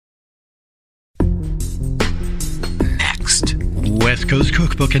West Coast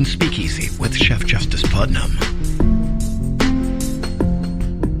Cookbook and Speakeasy with Chef Justice Putnam.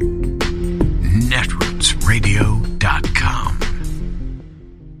 Netrootsradio.com.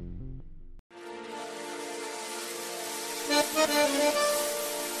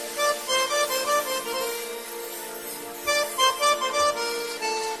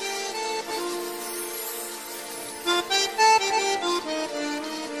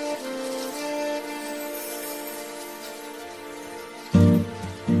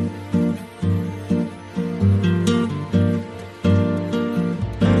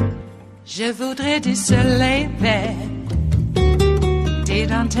 Je voudrais du soleil vert, des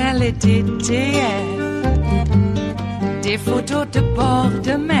dentelles et des théâtres, des photos de bord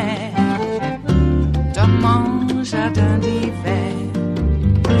de mer, dans mon jardin d'hiver.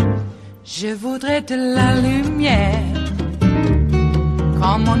 Je voudrais de la lumière,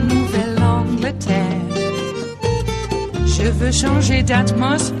 comme en Nouvelle-Angleterre. Je veux changer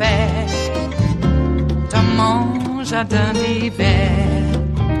d'atmosphère, dans mon jardin d'hiver.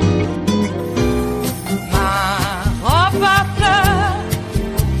 Ma fleur,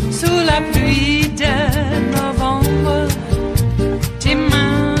 sous la pluie de novembre, tes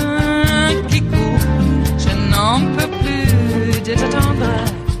mains qui courent, je n'en peux plus de t'attendre.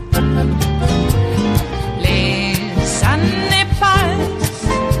 Les années passent,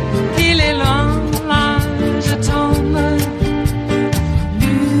 qu'il est loin, là je tombe.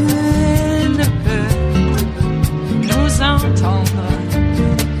 Nul ne peut nous entendre.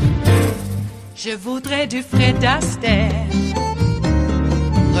 Je voudrais du Fred Astaire,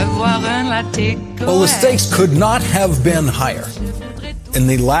 revoir un latte. Well, the stakes could not have been higher in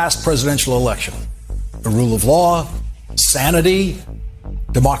the last presidential election. The rule of law, sanity,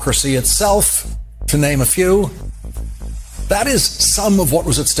 democracy itself, to name a few. That is some of what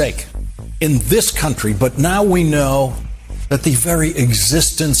was at stake in this country. But now we know that the very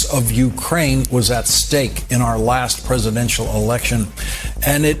existence of Ukraine was at stake in our last presidential election.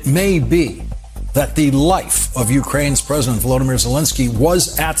 And it may be that the life of Ukraine's President Volodymyr Zelensky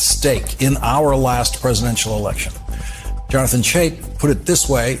was at stake in our last presidential election. Jonathan Chait put it this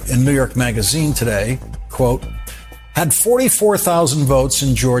way in New York Magazine today, quote, had 44,000 votes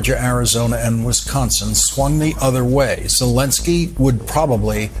in Georgia, Arizona, and Wisconsin swung the other way, Zelensky would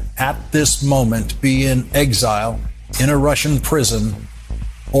probably, at this moment, be in exile, in a Russian prison,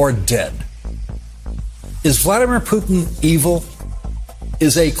 or dead. Is Vladimir Putin evil?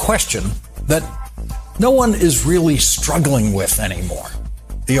 Is a question that no one is really struggling with anymore.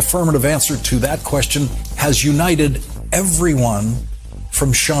 The affirmative answer to that question has united everyone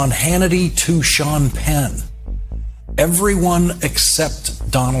from Sean Hannity to Sean Penn. Everyone except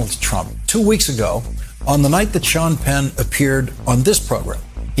Donald Trump. 2 weeks ago, on the night that Sean Penn appeared on this program,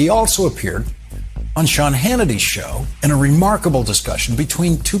 he also appeared on Sean Hannity's show in a remarkable discussion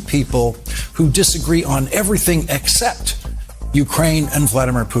between two people who disagree on everything except Ukraine and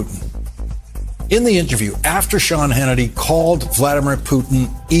Vladimir Putin. In the interview, after Sean Hannity called Vladimir Putin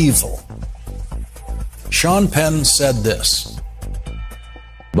evil, Sean Penn said this.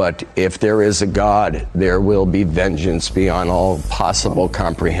 But if there is a God, there will be vengeance beyond all possible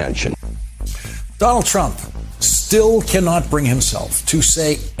comprehension. Donald Trump still cannot bring himself to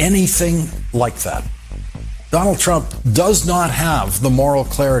say anything like that. Donald Trump does not have the moral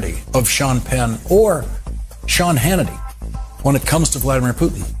clarity of Sean Penn or Sean Hannity when it comes to Vladimir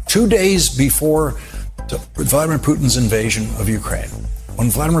Putin. 2 days before Vladimir Putin's invasion of Ukraine, when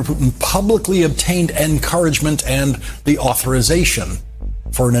Vladimir Putin publicly obtained encouragement and the authorization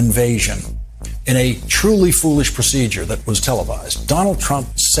for an invasion in a truly foolish procedure that was televised, Donald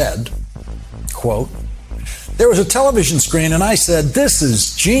Trump said, quote, there was a television screen and I said, this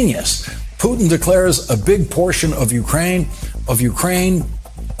is genius. Putin declares a big portion of Ukraine,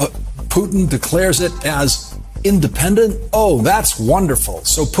 Putin declares it as independent? Oh, that's wonderful.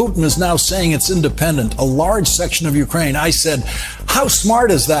 So Putin is now saying it's independent, a large section of Ukraine. I said, how smart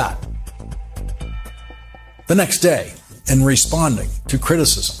is that? The next day, in responding to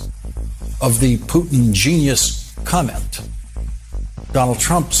criticism of the Putin genius comment, Donald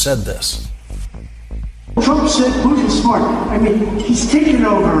Trump said this. Trump said Putin's smart. I mean, he's taken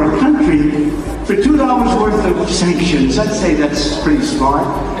over a country for $2 worth of sanctions. I'd say that's pretty smart.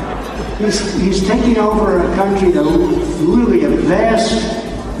 He's taking over a country that really a vast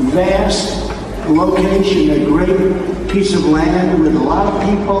location, a great piece of land with a lot of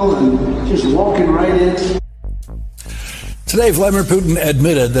people and just walking right in. Today, Vladimir Putin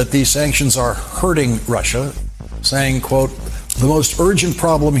admitted that these sanctions are hurting Russia, saying, quote, the most urgent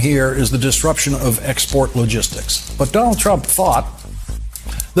problem here is the disruption of export logistics. But Donald Trump thought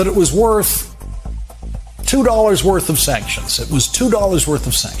that it was worth $2 worth of sanctions. It was $2 worth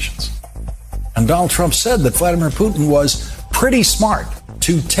of sanctions. And Donald Trump said that Vladimir Putin was pretty smart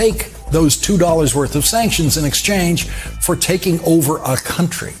to take those $2 worth of sanctions in exchange for taking over a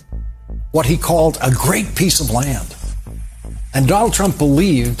country, what he called a great piece of land. And Donald Trump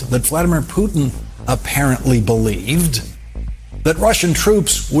believed that Vladimir Putin apparently believed that Russian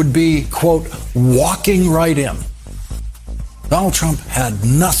troops would be, quote, walking right in. Donald Trump had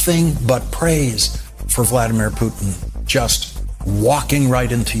nothing but praise for Vladimir Putin, just walking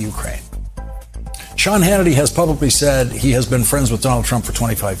right into Ukraine. Sean Hannity has publicly said he has been friends with Donald Trump for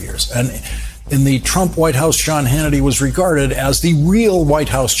 25 years. And in the Trump White House, Sean Hannity was regarded as the real White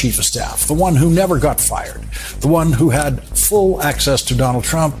House chief of staff, the one who never got fired, the one who had full access to Donald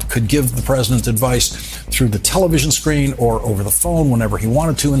Trump, could give the president advice through the television screen or over the phone whenever he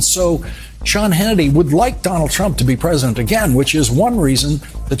wanted to. And so Sean Hannity would like Donald Trump to be president again, which is one reason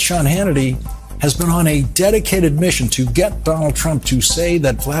that Sean Hannity has been on a dedicated mission to get Donald Trump to say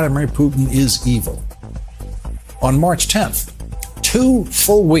that Vladimir Putin is evil. On March 10th, 2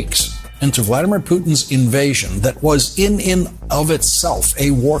 full weeks into Vladimir Putin's invasion that was in of itself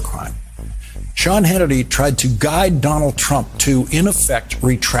a war crime, Sean Hannity tried to guide Donald Trump to, in effect,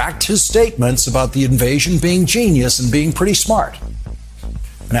 retract his statements about the invasion being genius and being pretty smart.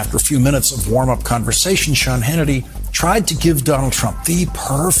 And after a few minutes of warm-up conversation, Sean Hannity tried to give Donald Trump the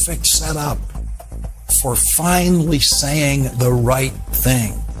perfect setup for finally saying the right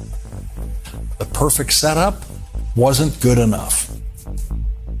thing. The perfect setup wasn't good enough.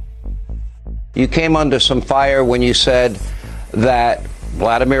 You came under some fire when you said that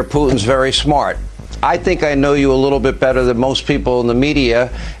Vladimir Putin's very smart. I think I know you a little bit better than most people in the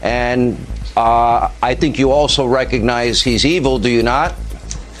media, and I think you also recognize he's evil, do you not?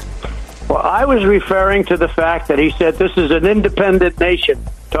 Well, I was referring to the fact that he said this is an independent nation,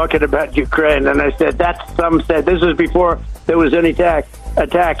 talking about Ukraine, and I said some said this is before there was any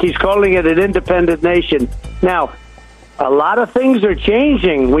attack. He's calling it an independent nation. Now, a lot of things are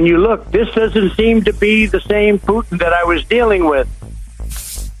changing. When you look, this doesn't seem to be the same Putin that I was dealing with.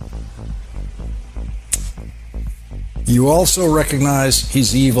 You also recognize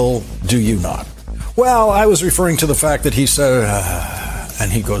he's evil, do you not? Well, I was referring to the fact that he said,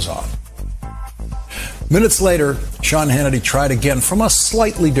 and he goes on. Minutes later, Sean Hannity tried again from a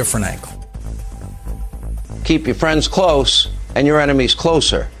slightly different angle. Keep your friends close and your enemies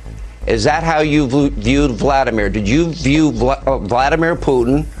closer. Is that how you viewed Vladimir? Did you view Vladimir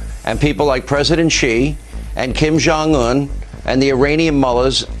Putin and people like President Xi and Kim Jong-un and the Iranian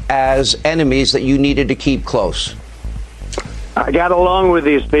mullahs as enemies that you needed to keep close? I got along with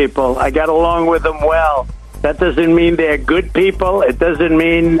these people. I got along with them well. That doesn't mean they're good people. It doesn't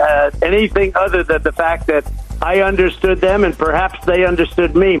mean anything other than the fact that I understood them and perhaps they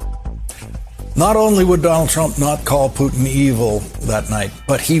understood me. Not only would Donald Trump not call Putin evil that night,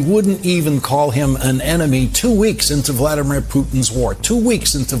 but he wouldn't even call him an enemy 2 weeks into Vladimir Putin's war, 2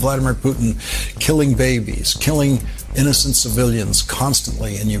 weeks into Vladimir Putin killing babies, killing innocent civilians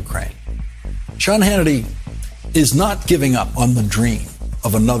constantly in Ukraine. Sean Hannity is not giving up on the dream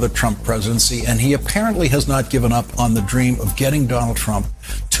of another Trump presidency, and he apparently has not given up on the dream of getting Donald Trump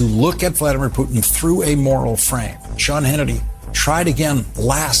to look at Vladimir Putin through a moral frame. Sean Hannity tried again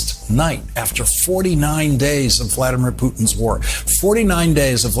last night after 49 days of Vladimir Putin's war, 49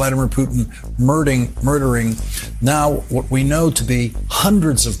 days of Vladimir Putin murdering now what we know to be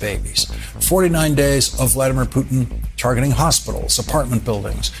hundreds of babies, 49 days of Vladimir Putin targeting hospitals, apartment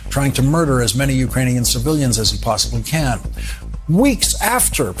buildings, trying to murder as many Ukrainian civilians as he possibly can. Weeks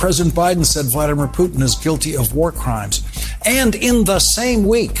after President Biden said Vladimir Putin is guilty of war crimes, and in the same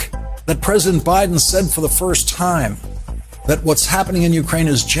week that President Biden said for the first time that what's happening in Ukraine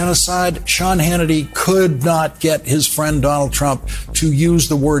is genocide, Sean Hannity could not get his friend Donald Trump to use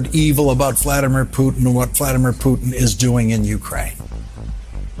the word evil about Vladimir Putin and what Vladimir Putin is doing in Ukraine.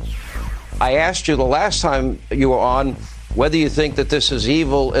 I asked you the last time you were on whether you think that this is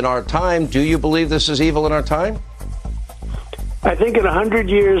evil in our time. Do you believe this is evil in our time? I think in 100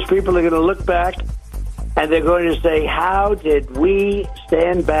 years, people are going to look back and they're going to say, how did we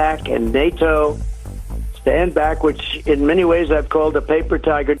stand back and NATO stand back, which in many ways I've called a paper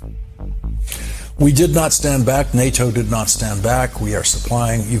tiger. We did not stand back. NATO did not stand back. We are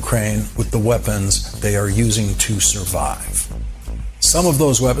supplying Ukraine with the weapons they are using to survive. Some of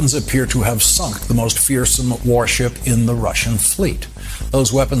those weapons appear to have sunk the most fearsome warship in the Russian fleet.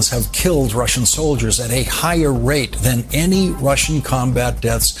 Those weapons have killed Russian soldiers at a higher rate than any Russian combat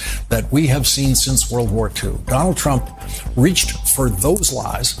deaths that we have seen since World War II. Donald Trump reached for those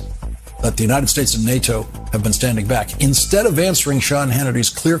lies that the United States and NATO have been standing back. Instead of answering Sean Hannity's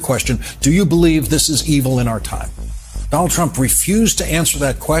clear question, do you believe this is evil in our time? Donald Trump refused to answer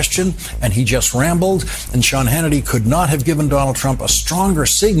that question, and he just rambled, and Sean Hannity could not have given Donald Trump a stronger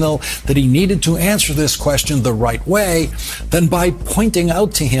signal that he needed to answer this question the right way than by pointing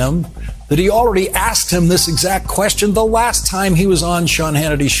out to him that he already asked him this exact question the last time he was on Sean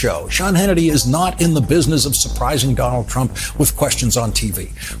Hannity's show. Sean Hannity is not in the business of surprising Donald Trump with questions on TV.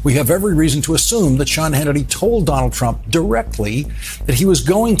 We have every reason to assume that Sean Hannity told Donald Trump directly that he was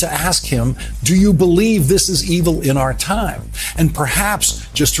going to ask him, do you believe this is evil in our time? And perhaps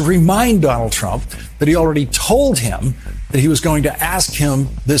just to remind Donald Trump that he already told him that he was going to ask him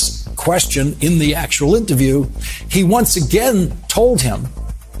this question in the actual interview, he once again told him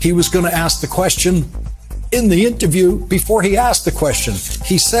he was going to ask the question in the interview before he asked the question.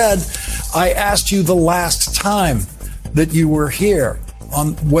 He said, I asked you the last time that you were here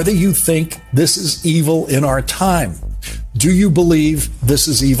on whether you think this is evil in our time. Do you believe this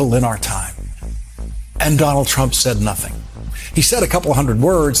is evil in our time? And Donald Trump said nothing. He said a couple hundred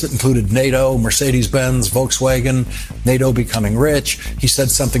words that included NATO, Mercedes-Benz, Volkswagen, NATO becoming rich. He said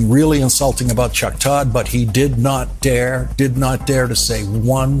something really insulting about Chuck Todd, but he did not dare to say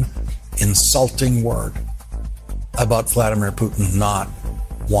one insulting word about Vladimir Putin. Not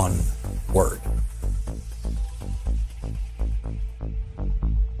one word.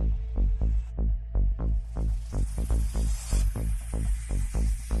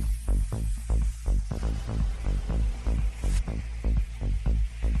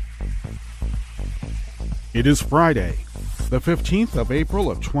 It is Friday, the 15th of April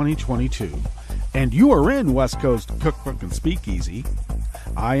of 2022, and you are in West Coast Cookbook and Speakeasy.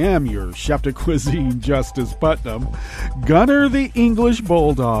 I am your chef de cuisine, Justice Putnam. Gunner the English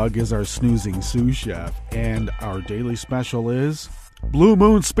Bulldog is our snoozing sous chef, and our daily special is Blue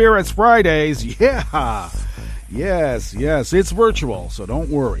Moon Spirits Fridays. Yeah! Yes, it's virtual, so don't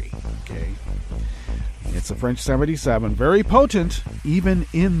worry, okay? It's a French 77, very potent, even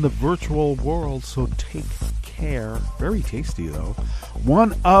in the virtual world, so take care. Very tasty, though.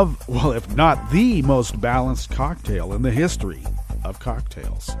 One of, well, if not the most balanced cocktail in the history of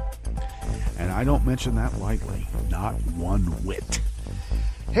cocktails. And I don't mention that lightly, not one whit.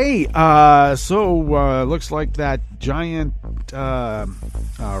 Hey, looks like that giant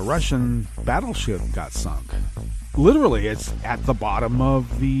Russian battleship got sunk. Literally, it's at the bottom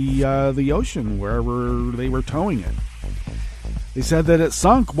of the ocean wherever they were towing it. They said that it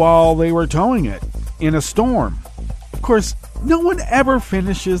sunk while they were towing it in a storm. Of course, no one ever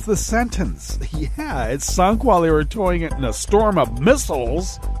finishes the sentence. Yeah, it sunk while they were towing it in a storm of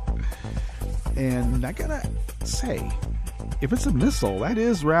missiles. And I gotta say, if it's a missile, that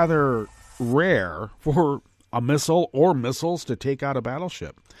is rather rare for a missile or missiles to take out a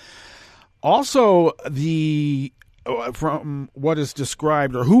battleship. Also, from what is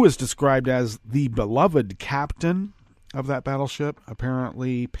described, or who is described as the beloved captain of that battleship,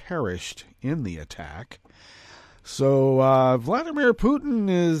 apparently perished in the attack. So Vladimir Putin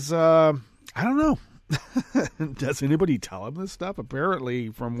is, I don't know. Does anybody tell him this stuff? Apparently,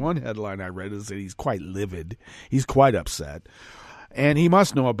 from one headline I read, is that he's quite livid. He's quite upset. And he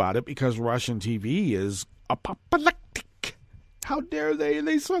must know about it because Russian TV is apoplectic. How dare they?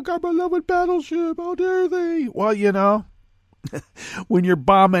 They sunk our beloved battleship. How dare they? Well, you know, when you're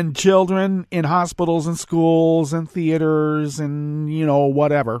bombing children in hospitals and schools and theaters and, you know,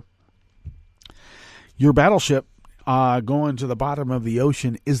 whatever, your battleship going to the bottom of the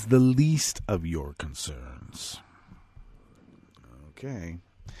ocean is the least of your concerns. Okay.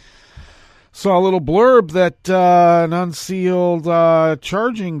 Saw a little blurb that an unsealed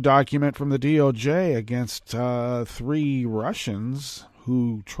charging document from the DOJ against 3 Russians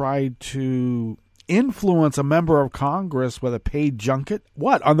who tried to influence a member of Congress with a paid junket.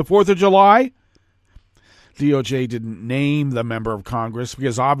 What, on the 4th of July? DOJ didn't name the member of Congress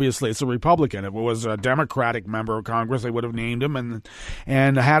because obviously it's a Republican. If it was a Democratic member of Congress, they would have named him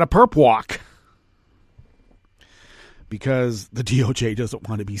and had a perp walk. Because the DOJ doesn't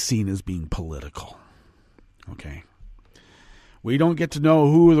want to be seen as being political. Okay. We don't get to know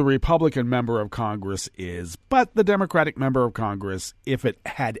who the Republican member of Congress is, but the Democratic member of Congress, if it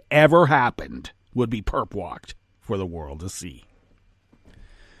had ever happened, would be perp walked for the world to see.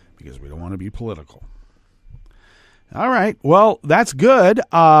 Because we don't want to be political. All right. Well, that's good.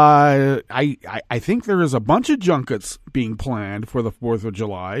 I think there is a bunch of junkets being planned for the 4th of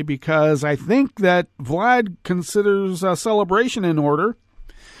July because I think that Vlad considers a celebration in order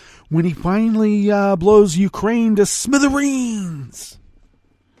when he finally blows Ukraine to smithereens.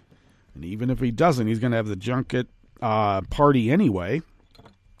 And even if he doesn't, he's going to have the junket party anyway.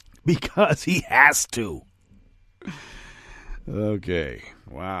 because he has to. Okay,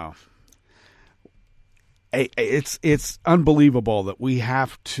 wow. It's unbelievable that we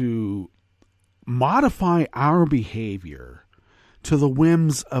have to modify our behavior to the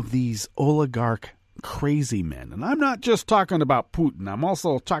whims of these oligarch crazy men. And I'm not just talking about Putin. I'm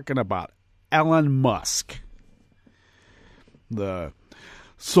also talking about Elon Musk, the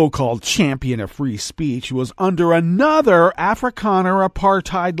so-called champion of free speech, who was under another Afrikaner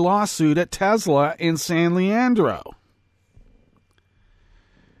apartheid lawsuit at Tesla in San Leandro.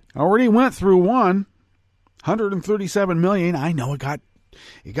 Already went through one. 137 million. I know it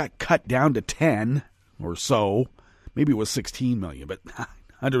got cut down to 10 or so. Maybe it was 16 million, but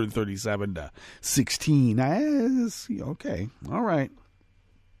 137 to 16. Okay. All right.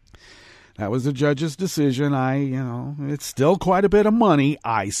 That was the judge's decision. It's still quite a bit of money,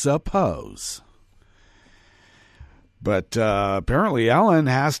 I suppose. But apparently Ellen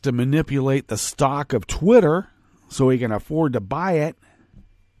has to manipulate the stock of Twitter so he can afford to buy it.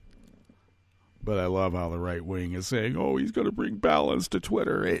 But I love how the right wing is saying, he's going to bring balance to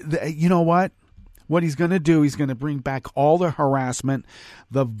Twitter. You know what? What he's going to do, he's going to bring back all the harassment,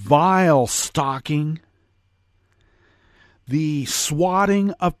 the vile stalking, the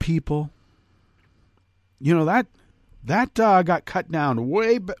swatting of people. You know, that got cut down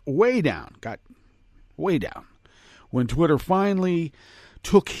way down, when Twitter finally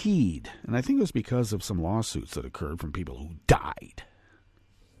took heed. And I think it was because of some lawsuits that occurred from people who died.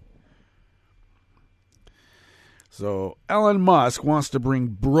 So Elon Musk wants to bring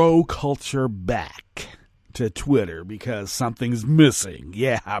bro culture back to Twitter because something's missing.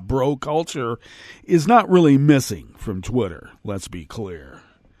 Yeah, bro culture is not really missing from Twitter, let's be clear.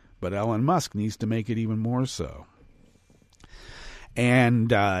 But Elon Musk needs to make it even more so.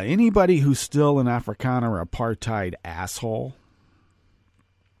 And anybody who's still an Afrikaner apartheid asshole,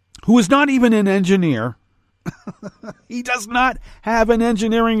 who is not even an engineer, he does not have an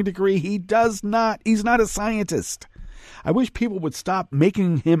engineering degree. He's not a scientist. I wish people would stop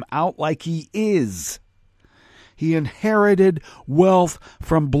making him out like he is. He inherited wealth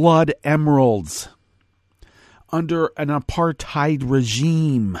from blood emeralds under an apartheid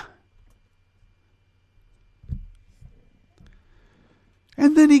regime.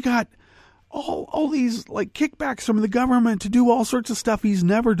 And then he got all these kickbacks from the government to do all sorts of stuff he's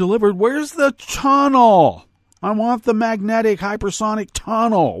never delivered. Where's the tunnel? I want the magnetic hypersonic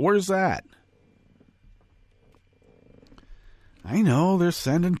tunnel. Where's that? I know they're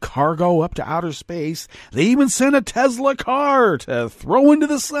sending cargo up to outer space. They even sent a Tesla car to throw into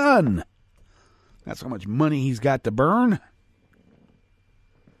the sun. That's how much money he's got to burn.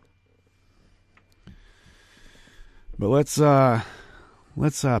 But let's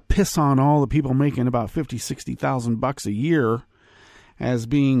piss on all the people making about $50,000-$60,000 a year as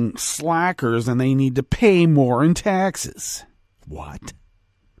being slackers, and they need to pay more in taxes. What?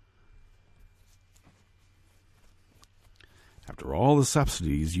 After all the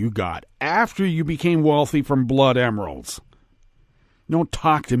subsidies you got after you became wealthy from blood emeralds. Don't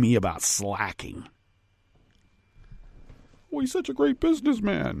talk to me about slacking. Well, he's such a great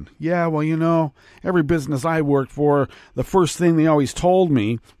businessman. Yeah, well, every business I worked for, the first thing they always told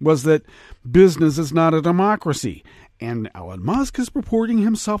me was that business is not a democracy. And Elon Musk is purporting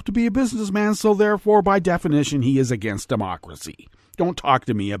himself to be a businessman, so therefore, by definition, he is against democracy. Don't talk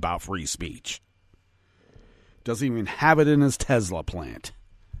to me about free speech. Doesn't even have it in his Tesla plant.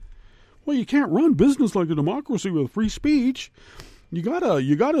 Well, you can't run business like a democracy with free speech. You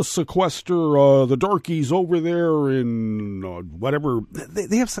gotta sequester the darkies over there in whatever.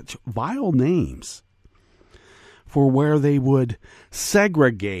 They have such vile names for where they would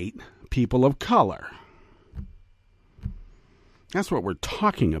segregate people of color. That's what we're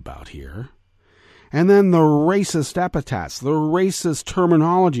talking about here. And then the racist epithets, the racist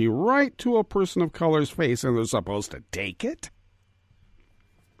terminology right to a person of color's face, and they're supposed to take it?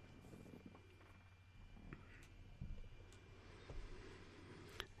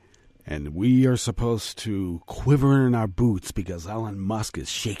 And we are supposed to quiver in our boots because Elon Musk is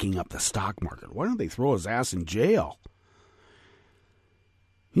shaking up the stock market. Why don't they throw his ass in jail?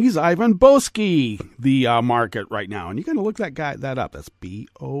 He's Ivan Boesky, the market right now. And you got to look that up. That's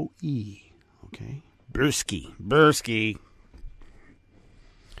B-O-E. Okay? Bursky.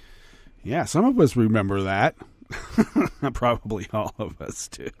 Yeah, some of us remember that. Probably all of us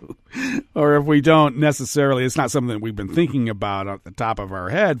do. Or if we don't necessarily, it's not something that we've been thinking about at the top of our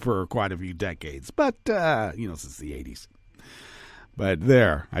head for quite a few decades. But, since the 80s. But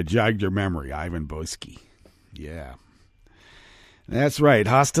there, I jogged your memory. Ivan Boesky. Yeah. That's right.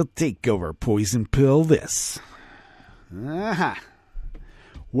 Hostile takeover. Poison pill this. Aha.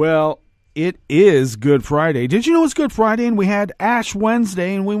 Well, it is Good Friday. Did you know it's Good Friday and we had Ash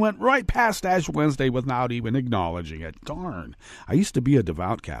Wednesday and we went right past Ash Wednesday without even acknowledging it? Darn. I used to be a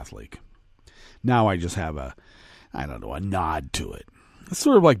devout Catholic. Now I just have a nod to it. It's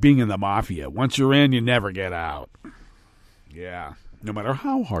sort of like being in the mafia. Once you're in, you never get out. Yeah, no matter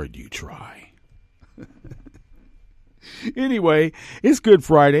how hard you try. Anyway, it's Good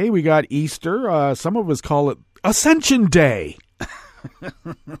Friday. We got Easter. Some of us call it Ascension Day.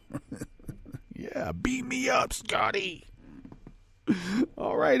 Yeah, beat me up, Scotty.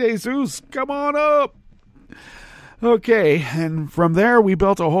 All right, Jesus, come on up. Okay, and from there we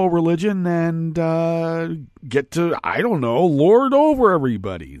built a whole religion and get to, lord over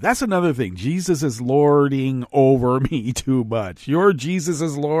everybody. That's another thing. Jesus is lording over me too much. Your Jesus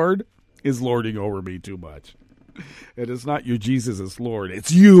is Lord is lording over me too much. It is not your Jesus is Lord.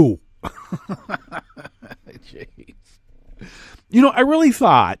 It's you. Jeez. You know, I really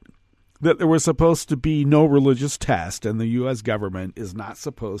thought that there was supposed to be no religious test and the U.S. government is not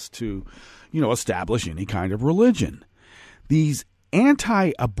supposed to, establish any kind of religion. These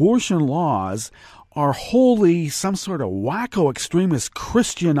anti-abortion laws are wholly some sort of wacko extremist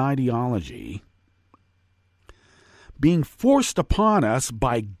Christian ideology being forced upon us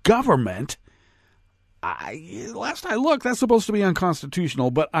by government. Last I looked, that's supposed to be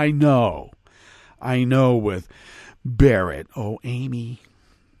unconstitutional, but I know with Barrett, Amy,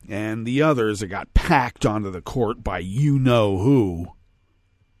 and the others that got packed onto the court by you-know-who.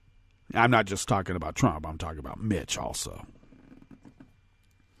 I'm not just talking about Trump. I'm talking about Mitch also.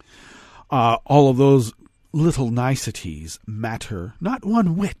 All of those little niceties matter not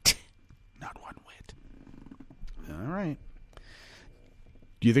one whit. Not one whit. All right.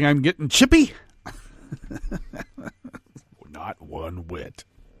 Do you think I'm getting chippy? Not one whit.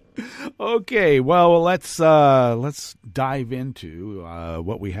 Okay, well, let's dive into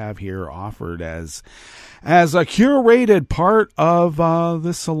what we have here offered as a curated part of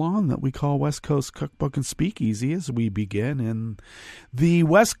this salon that we call West Coast Cookbook and Speakeasy as we begin in the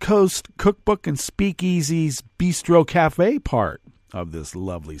West Coast Cookbook and Speakeasy's Bistro Cafe part of this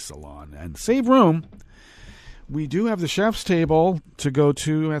lovely salon. And save room, we do have the chef's table to go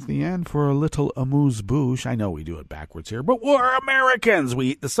to at the end for a little amuse-bouche. I know we do it backwards here, but we're Americans. We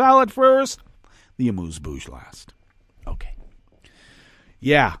eat the salad first, the amuse-bouche last. Okay.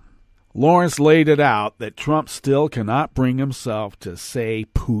 Yeah, Lawrence laid it out that Trump still cannot bring himself to say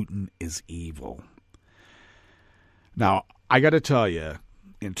Putin is evil. Now, I got to tell you,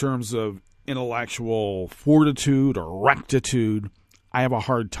 in terms of intellectual fortitude or rectitude, I have a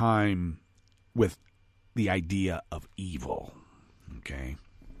hard time with the idea of evil, okay?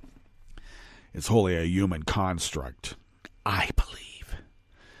 It's wholly a human construct, I believe.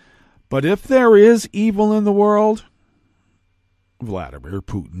 But if there is evil in the world, Vladimir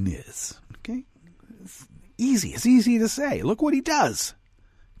Putin is, okay? It's easy to say. Look what he does.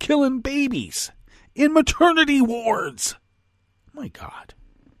 Killing babies in maternity wards. My God.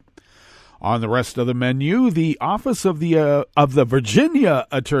 On the rest of the menu, the office of the Virginia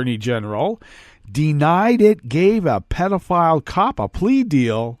Attorney General denied it gave a pedophile cop a plea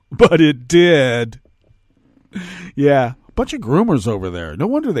deal, but it did. Yeah, a bunch of groomers over there. No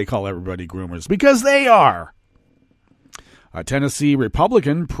wonder they call everybody groomers, because they are. A Tennessee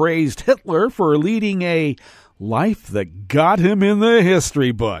Republican praised Hitler for leading a life that got him in the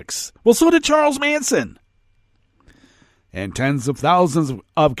history books. Well, so did Charles Manson. And tens of thousands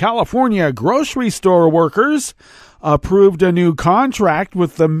of California grocery store workers approved a new contract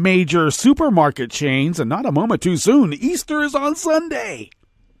with the major supermarket chains, and not a moment too soon, Easter is on Sunday.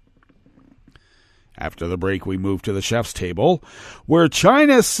 After the break, we move to the chef's table, where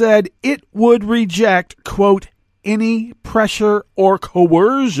China said it would reject, quote, any pressure or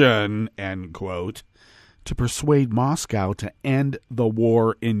coercion, end quote, to persuade Moscow to end the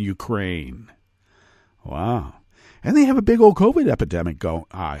war in Ukraine. Wow. And they have a big old COVID epidemic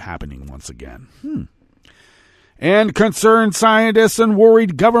happening once again. And concerned scientists and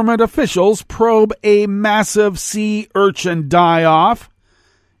worried government officials probe a massive sea urchin die-off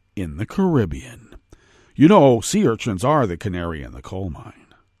in the Caribbean. You know, sea urchins are the canary in the coal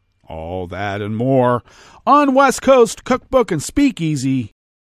mine. All that and more on West Coast Cookbook and Speakeasy.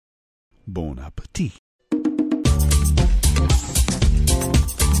 Bon appetit.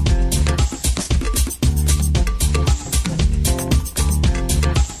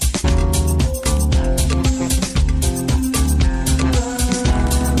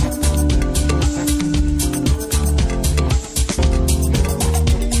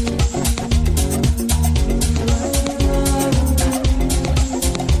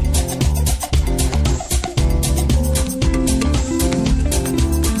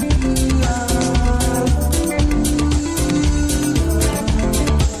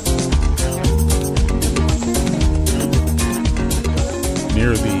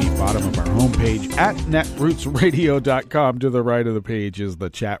 near the bottom of our homepage at netrootsradio.com. To the right of the page is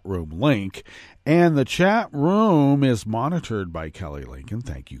the chat room link. And the chat room is monitored by Kelly Lincoln.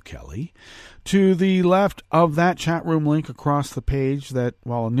 Thank you, Kelly. To the left of that chat room link across the page,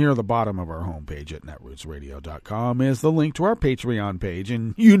 near the bottom of our homepage at netrootsradio.com, is the link to our Patreon page,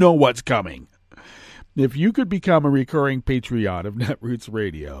 and you know what's coming. If you could become a recurring Patreon of Netroots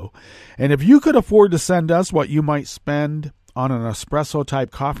Radio, and if you could afford to send us what you might spend on an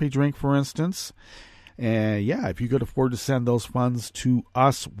espresso-type coffee drink, for instance, if you could afford to send those funds to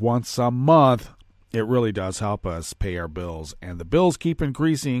us once a month, it really does help us pay our bills. And the bills keep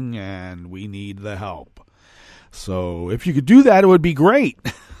increasing, and we need the help. So if you could do that, it would be great.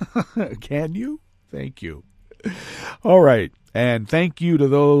 Can you? Thank you. All right. And thank you to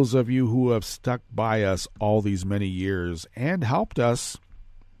those of you who have stuck by us all these many years and helped us,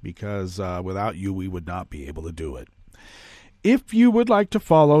 because without you, we would not be able to do it. If you would like to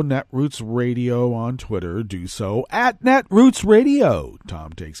follow Netroots Radio on Twitter, do so at Netroots Radio.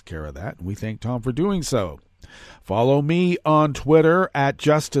 Tom takes care of that, and we thank Tom for doing so. Follow me on Twitter at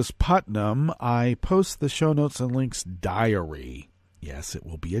Justice Putnam. I post the show notes and links diary. Yes, it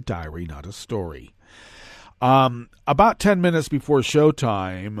will be a diary, not a story. About 10 minutes before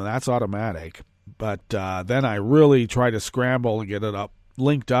showtime, that's automatic, but then I really try to scramble and get it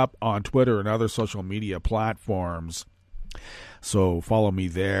linked up on Twitter and other social media platforms. So follow me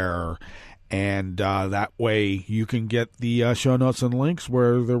there, and that way you can get the show notes and links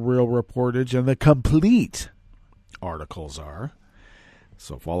where the real reportage and the complete articles are.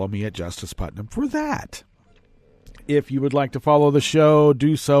 So follow me at Justice Putnam for that. If you would like to follow the show,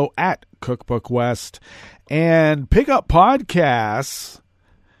 do so at Cookbook West, and pick up podcasts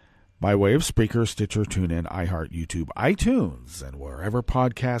by way of Spreaker, Stitcher, TuneIn, iHeart, YouTube, iTunes, and wherever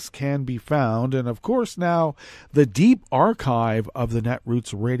podcasts can be found. And, of course, now the deep archive of the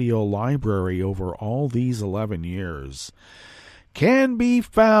Netroots Radio Library over all these 11 years can be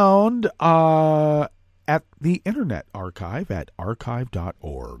found at the Internet Archive at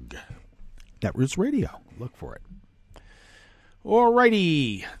archive.org. Netroots Radio. Look for it.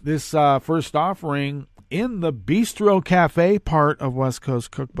 Alrighty. This first offering in the Bistro Cafe part of West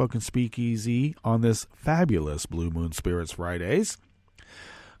Coast Cookbook and Speakeasy on this fabulous Blue Moon Spirits Fridays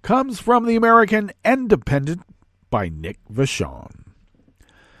comes from the American Independent by Nick Vachon.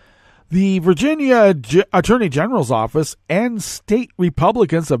 The Virginia Attorney General's Office and state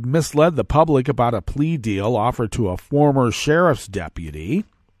Republicans have misled the public about a plea deal offered to a former sheriff's deputy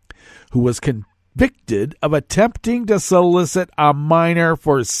who was convicted of attempting to solicit a minor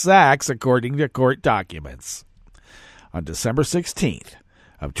for sex, according to court documents. On December 16th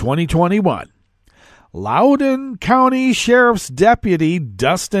of 2021, Loudoun County Sheriff's Deputy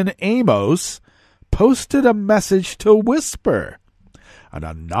Dustin Amos posted a message to Whisper, an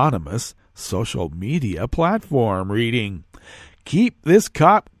anonymous social media platform, reading, "Keep this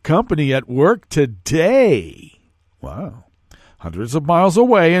cop company at work today." Wow. Hundreds of miles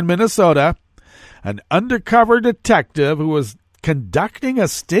away in Minnesota, an undercover detective who was conducting a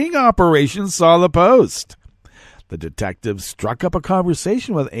sting operation saw the post. The detective struck up a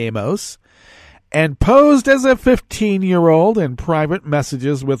conversation with Amos and posed as a 15-year-old in private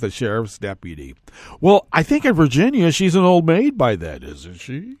messages with the sheriff's deputy. Well, I think in Virginia she's an old maid by then, isn't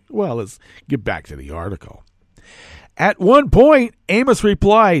she? Well, let's get back to the article. At one point, Amos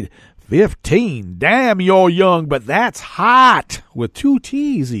replied, 15, damn, you're young, but that's hot, with 2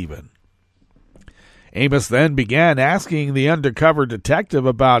 T's even. Amos then began asking the undercover detective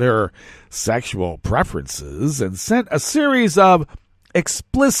about her sexual preferences and sent a series of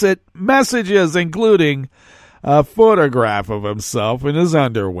explicit messages, including a photograph of himself in his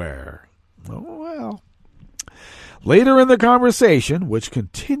underwear. Oh, well. Later in the conversation, which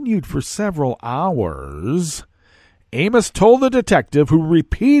continued for several hours, Amos told the detective, who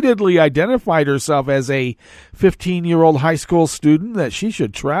repeatedly identified herself as a 15-year-old high school student, that she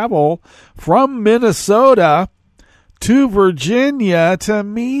should travel from Minnesota to Virginia to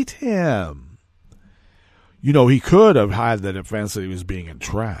meet him. You know, he could have had the defense that he was being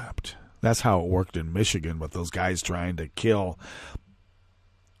entrapped. That's how it worked in Michigan with those guys trying to kill.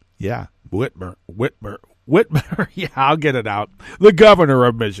 Yeah, Whitmer. Yeah, I'll get it out. The governor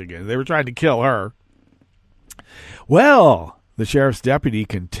of Michigan. They were trying to kill her. Well, the sheriff's deputy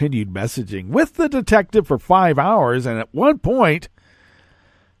continued messaging with the detective for 5 hours, and at one point,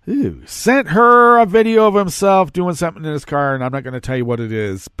 sent her a video of himself doing something in his car, and I'm not going to tell you what it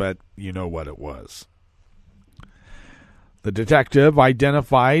is, but you know what it was. The detective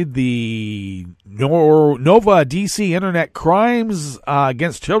identified the Nova DC Internet Crimes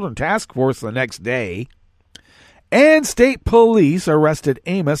Against Children Task Force the next day and state police arrested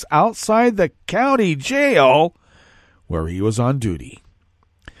Amos outside the county jail where he was on duty.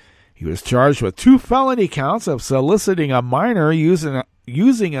 He was charged with 2 felony counts of soliciting a minor using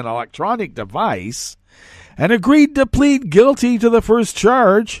an electronic device and agreed to plead guilty to the first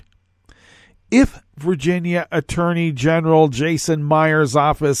charge if Virginia Attorney General Jason Myers'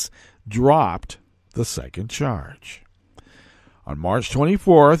 office dropped the second charge. On March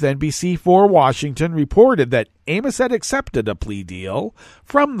 24th, NBC4 Washington reported that Amos had accepted a plea deal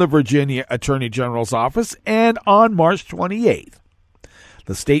from the Virginia Attorney General's office, and on March 28th,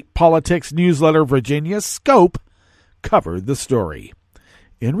 the state politics newsletter Virginia Scope covered the story.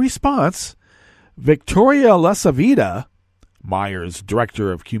 In response, Victoria Lesavita, Myers'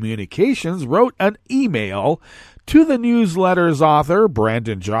 director of communications, wrote an email to the newsletter's author,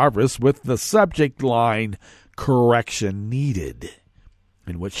 Brandon Jarvis, with the subject line, "Correction Needed,"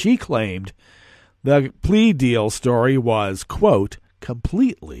 in which she claimed the plea deal story was, quote,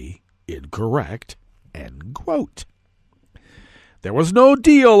 "completely incorrect," end quote. There was no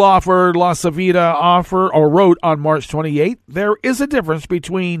deal offered, Lasavita wrote on March 28th. There is a difference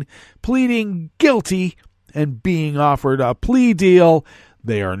between pleading guilty and being offered a plea deal.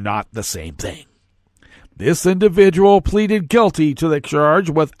 They are not the same thing. This individual pleaded guilty to the charge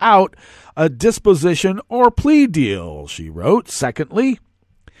without a disposition or plea deal, she wrote. Secondly,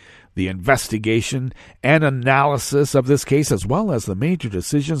 the investigation and analysis of this case, as well as the major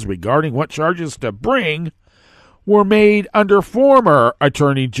decisions regarding what charges to bring, were made under former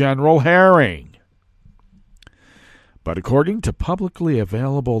Attorney General Herring. But according to publicly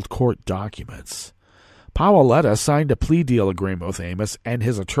available court documents, Paoletta signed a plea deal agreement with Amos and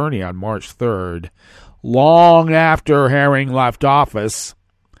his attorney on March 3rd, long after Herring left office.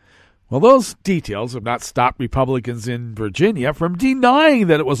 Well, those details have not stopped Republicans in Virginia from denying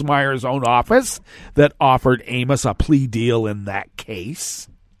that it was Myers' own office that offered Amos a plea deal in that case.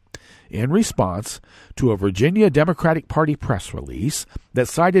 In response to a Virginia Democratic Party press release that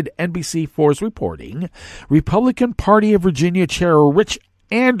cited NBC4's reporting, Republican Party of Virginia Chair Rich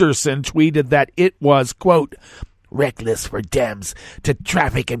Anderson tweeted that it was, quote, "reckless for Dems to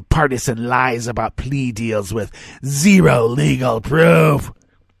traffic in partisan lies about plea deals with zero legal proof."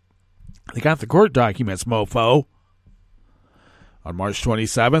 They got the court documents, mofo. On March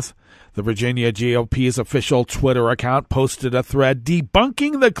 27th, the Virginia GOP's official Twitter account posted a thread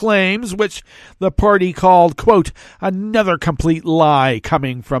debunking the claims, which the party called, quote, "another complete lie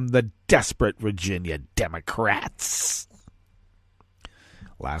coming from the desperate Virginia Democrats."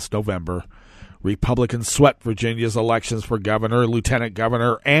 Last November, Republicans swept Virginia's elections for governor, lieutenant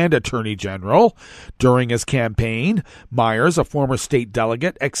governor, and attorney general. During his campaign, Myers, a former state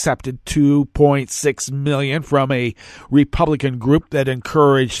delegate, accepted $2.6 million from a Republican group that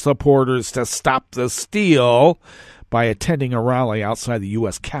encouraged supporters to stop the steal by attending a rally outside the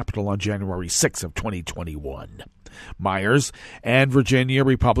U.S. Capitol on January 6 of 2021. Myers and Virginia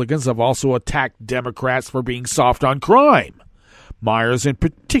Republicans have also attacked Democrats for being soft on crime. Myers, in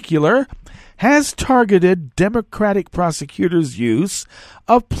particular, has targeted Democratic prosecutors' use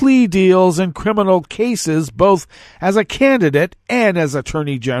of plea deals in criminal cases, both as a candidate and as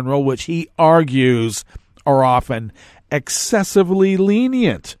Attorney General, which he argues are often excessively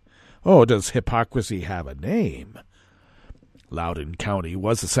lenient. Oh, does hypocrisy have a name? Loudoun County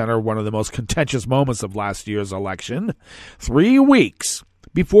was the center of one of the most contentious moments of last year's election. 3 weeks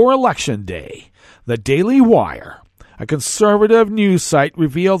before Election Day, the Daily Wire, a conservative news site,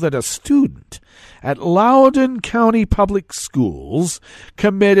 revealed that a student at Loudoun County Public Schools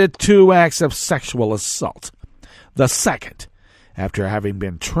committed 2 acts of sexual assault. The second, after having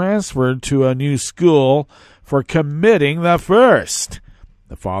been transferred to a new school for committing the first.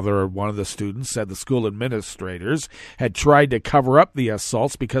 The father of one of the students said the school administrators had tried to cover up the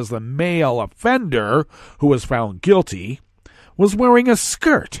assaults because the male offender, who was found guilty, was wearing a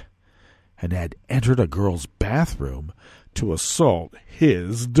skirt and had entered a girl's bathroom to assault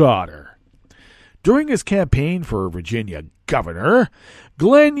his daughter. During his campaign for Virginia governor,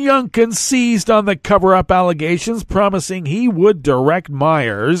 Glenn Youngkin seized on the cover-up allegations, promising he would direct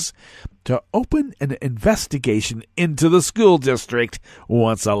Myers to open an investigation into the school district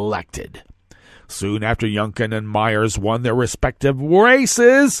once elected. Soon after Youngkin and Myers won their respective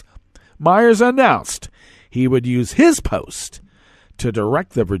races, Myers announced he would use his post to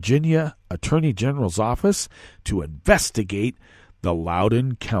direct the Virginia Attorney General's office to investigate the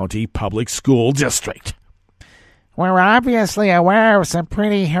Loudoun County Public School District. "We're obviously aware of some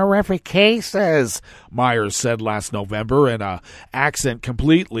pretty horrific cases," Myers said last November in an accent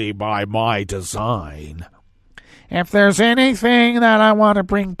completely by my design. If there's anything that I want to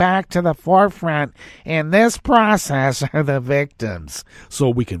bring back to the forefront in this process are the victims. So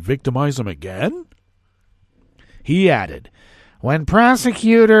we can victimize them again? He added, when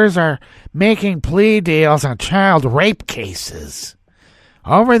prosecutors are making plea deals on child rape cases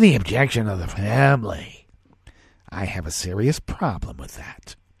over the objection of the family, I have a serious problem with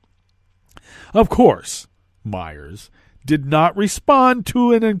that. Of course, Myers did not respond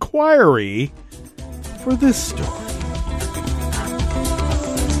to an inquiry for this story.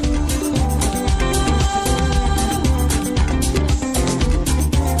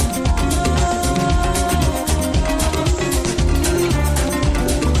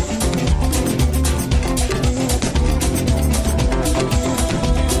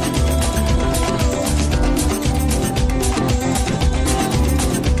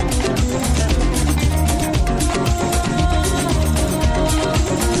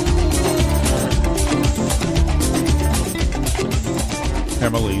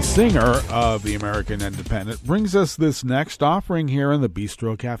 Emily Singer of the American Independent brings us this next offering here in the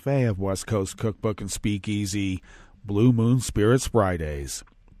Bistro Cafe of West Coast Cookbook and Speakeasy, Blue Moon Spirits Fridays.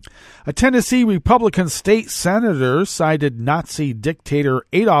 A Tennessee Republican state senator cited Nazi dictator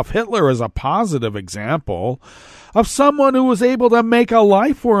Adolf Hitler as a positive example of someone who was able to make a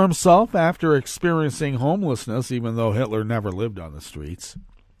life for himself after experiencing homelessness, even though Hitler never lived on the streets.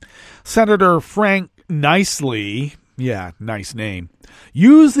 Senator Frank Nicely, nice name,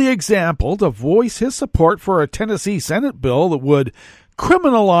 used the example to voice his support for a Tennessee Senate bill that would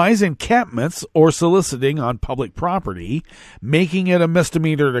criminalize encampments or soliciting on public property, making it a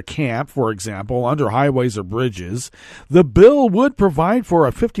misdemeanor to camp, for example, under highways or bridges. The bill would provide for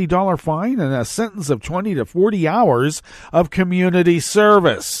a $50 fine and a sentence of 20 to 40 hours of community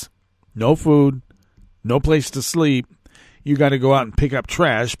service. No food, no place to sleep. You got to go out and pick up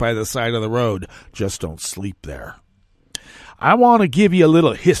trash by the side of the road. Just don't sleep there. I want to give you a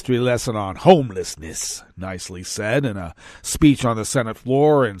little history lesson on homelessness, Nicely said in a speech on the Senate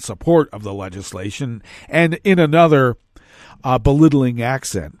floor in support of the legislation, and in another belittling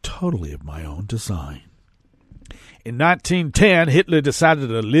accent, totally of my own design. In 1910, Hitler decided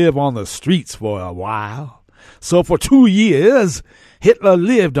to live on the streets for a while. So for 2 years, Hitler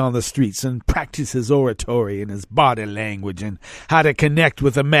lived on the streets and practiced his oratory and his body language and how to connect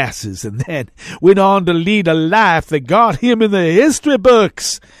with the masses, and then went on to lead a life that got him in the history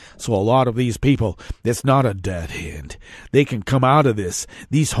books. So a lot of these people, it's not a dead end. They can come out of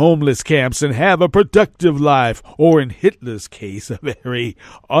these homeless camps and have a productive life, or in Hitler's case, a very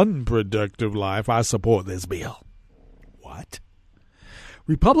unproductive life. I support this bill. What?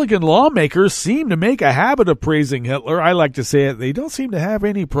 Republican lawmakers seem to make a habit of praising Hitler. I like to say it. They don't seem to have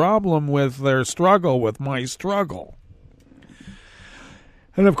any problem with their struggle with my struggle.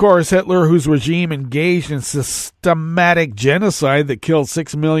 And of course, Hitler, whose regime engaged in systematic genocide that killed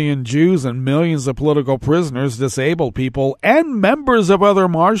 6 million Jews and millions of political prisoners, disabled people, and members of other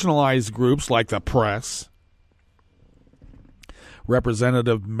marginalized groups like the press.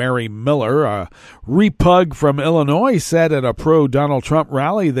 Representative Mary Miller, a repug from Illinois, said at a pro-Donald Trump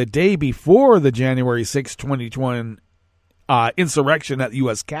rally the day before the January 6, 2020 insurrection at the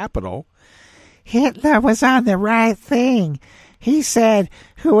U.S. Capitol, Hitler was on the right thing. He said,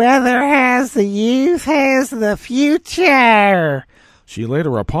 whoever has the youth has the future. She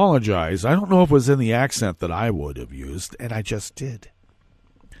later apologized. I don't know if it was in the accent that I would have used, and I just did.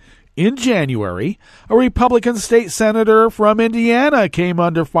 In January, a Republican state senator from Indiana came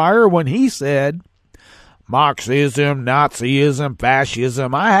under fire when he said, Marxism, Nazism,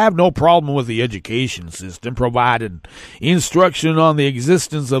 fascism, I have no problem with the education system providing instruction on the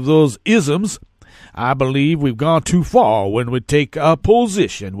existence of those isms. I believe we've gone too far when we take a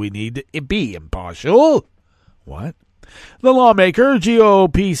position. We need to be impartial. What? The lawmaker,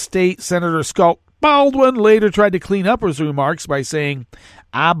 GOP State Senator Scott Baldwin, later tried to clean up his remarks by saying,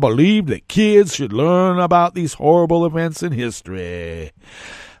 I believe that kids should learn about these horrible events in history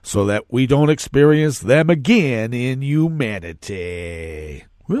so that we don't experience them again in humanity.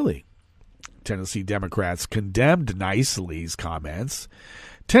 Really? Tennessee Democrats condemned Nicely's comments.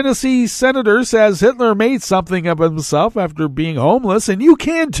 Tennessee senator says Hitler made something of himself after being homeless, and you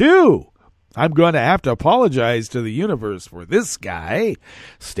can too. I'm going to have to apologize to the universe for this guy.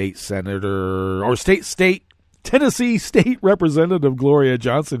 Tennessee State Representative Gloria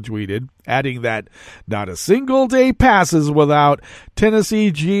Johnson tweeted, adding that not a single day passes without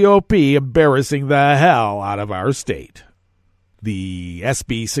Tennessee GOP embarrassing the hell out of our state. The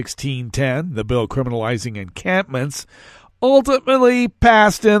SB 1610, the bill criminalizing encampments, ultimately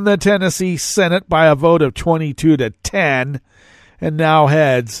passed in the Tennessee Senate by a vote of 22 to 10 and now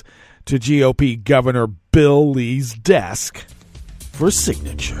heads to GOP Governor Bill Lee's desk for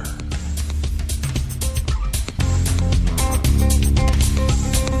signature.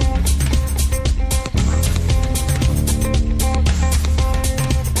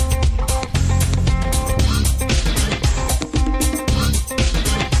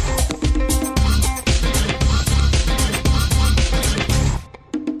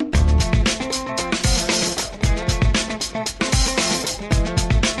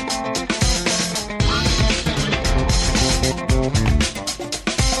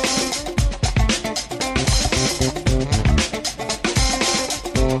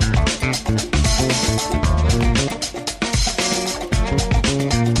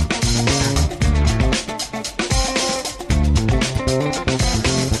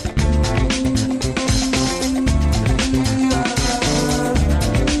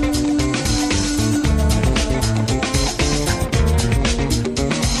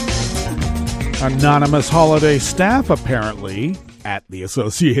 Anonymous holiday staff, apparently, at the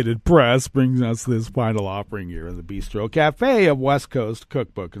Associated Press, brings us this final offering here in the Bistro Cafe of West Coast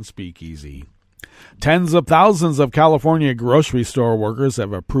Cookbook and Speakeasy. Tens of thousands of California grocery store workers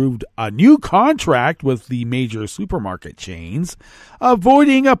have approved a new contract with the major supermarket chains,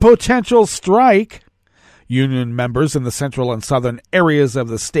 avoiding a potential strike. Union members in the central and southern areas of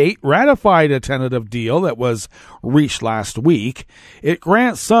the state ratified a tentative deal that was reached last week. It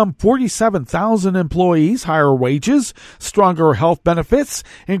grants some 47,000 employees higher wages, stronger health benefits,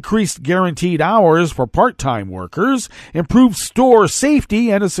 increased guaranteed hours for part-time workers, improved store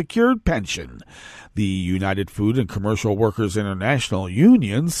safety, and a secured pension. The United Food and Commercial Workers International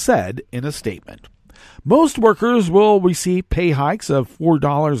Union said in a statement. Most workers will receive pay hikes of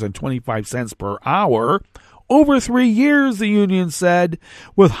 $4.25 per hour over 3 years, the union said,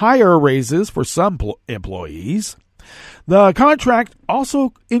 with higher raises for some employees. The contract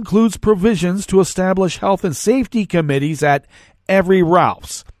also includes provisions to establish health and safety committees at every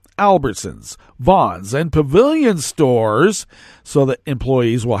Ralph's, Albertsons, Vons, and Pavilion stores so that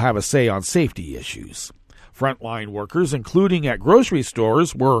employees will have a say on safety issues. Frontline workers, including at grocery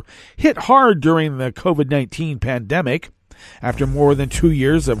stores, were hit hard during the COVID-19 pandemic. After more than 2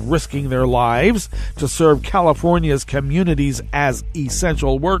 years of risking their lives to serve California's communities as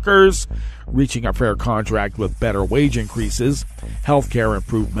essential workers, reaching a fair contract with better wage increases, health care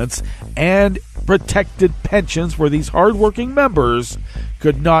improvements, and protected pensions for these hardworking members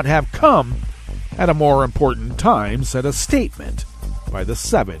could not have come at a more important time, said a statement by the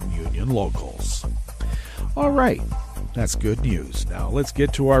 7 union locals. All right, that's good news. Now let's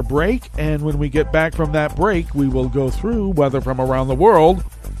get to our break, and when we get back from that break, we will go through weather from around the world,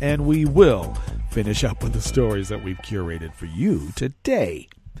 and we will finish up with the stories that we've curated for you today.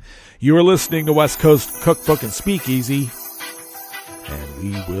 You are listening to West Coast Cookbook and Speakeasy, and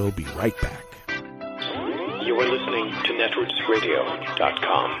we will be right back. You are listening to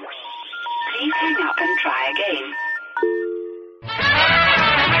netrootsradio.com. Please hang up and try again.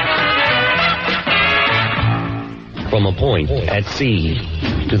 From a point at sea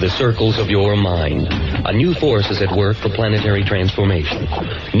to the circles of your mind, a new force is at work for planetary transformation.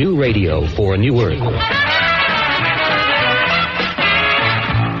 New radio for a new Earth.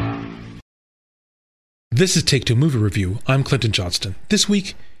 This is Take Two Movie Review. I'm Clinton Johnston. This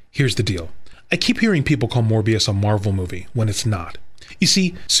week, here's the deal. I keep hearing people call Morbius a Marvel movie when it's not. You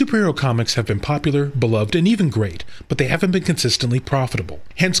see, superhero comics have been popular, beloved, and even great, but they haven't been consistently profitable.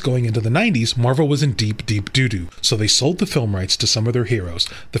 Hence, going into the 90s, Marvel was in deep, deep doo-doo, so they sold the film rights to some of their heroes.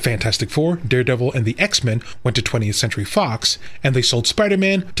 The Fantastic Four, Daredevil, and the X-Men went to 20th Century Fox, and they sold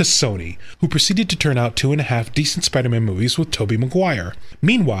Spider-Man to Sony, who proceeded to turn out 2.5 decent Spider-Man movies with Tobey Maguire.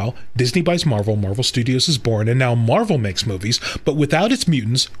 Meanwhile, Disney buys Marvel, Marvel Studios is born, and now Marvel makes movies, but without its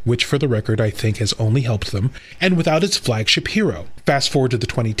mutants, which for the record I think has only helped them, and without its flagship hero. Fast forward to the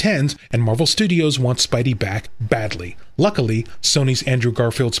 2010s, and Marvel Studios wants Spidey back badly. Luckily, Sony's Andrew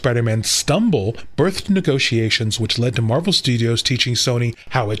Garfield Spider-Man Stumble birthed negotiations which led to Marvel Studios teaching Sony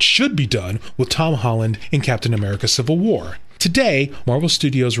how it should be done with Tom Holland in Captain America Civil War. Today, Marvel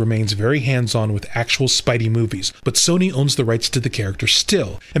Studios remains very hands-on with actual Spidey movies, but Sony owns the rights to the character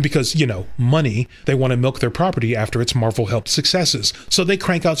still. And because, money, they want to milk their property after its Marvel-helped successes, so they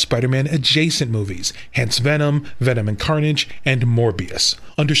crank out Spider-Man adjacent movies, hence Venom, Venom and Carnage, and Morbius.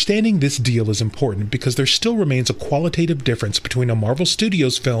 Understanding this deal is important because there still remains a qualitative difference between a Marvel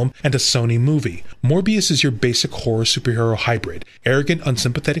Studios film and a Sony movie. Morbius is your basic horror superhero hybrid. Arrogant,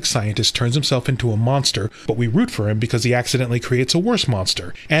 unsympathetic scientist turns himself into a monster, but we root for him because he accidentally accidentally creates a worse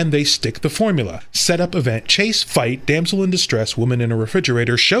monster, and they stick the formula. Setup, event, chase, fight, damsel in distress, woman in a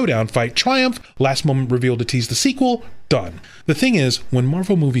refrigerator, showdown, fight, triumph, last moment reveal to tease the sequel, done. The thing is, when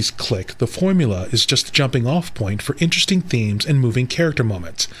Marvel movies click, the formula is just the jumping off point for interesting themes and moving character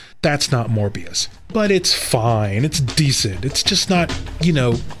moments. That's not Morbius. But it's fine, it's decent, it's just not,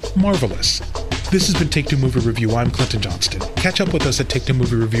 marvelous. This has been Take Two Movie Review. I'm Clinton Johnston. Catch up with us at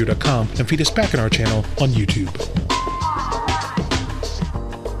TakeTwoMovieReview.com and feed us back on our channel on YouTube.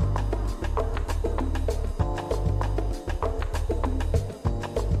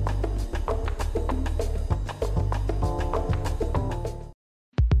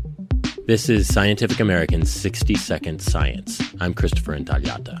 This is Scientific American's 60-Second Science. I'm Christopher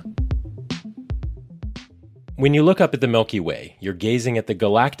Intagliata. When you look up at the Milky Way, you're gazing at the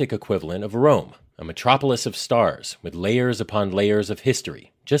galactic equivalent of Rome, a metropolis of stars with layers upon layers of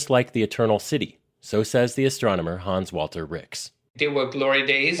history, just like the Eternal City. So says the astronomer Hans Walter Rix. There were glory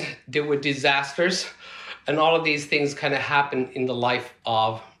days, there were disasters, and all of these things kind of happen in the life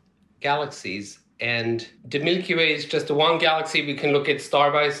of galaxies. And the Milky Way is just the one galaxy we can look at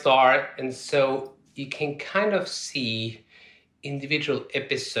star by star. And so you can kind of see individual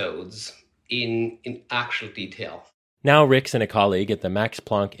episodes in actual detail. Now Rix and a colleague at the Max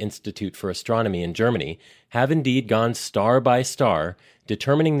Planck Institute for Astronomy in Germany have indeed gone star by star,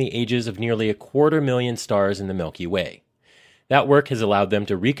 determining the ages of nearly 250,000 stars in the Milky Way. That work has allowed them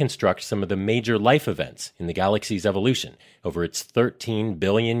to reconstruct some of the major life events in the galaxy's evolution over its 13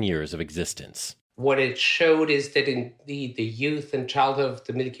 billion years of existence. What it showed is that indeed the youth and childhood of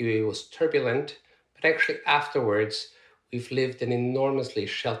the Milky Way was turbulent, but actually afterwards we've lived an enormously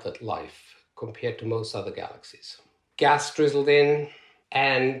sheltered life compared to most other galaxies. Gas drizzled in,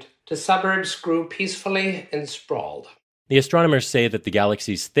 and the suburbs grew peacefully and sprawled. The astronomers say that the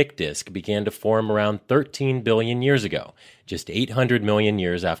galaxy's thick disk began to form around 13 billion years ago, just 800 million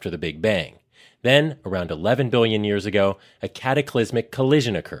years after the Big Bang. Then, around 11 billion years ago, a cataclysmic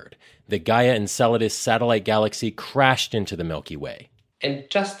collision occurred. The Gaia Enceladus satellite galaxy crashed into the Milky Way. And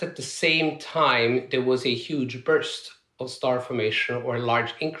just at the same time, there was a huge burst of star formation, or a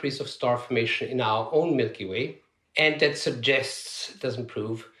large increase of star formation in our own Milky Way. And that suggests, doesn't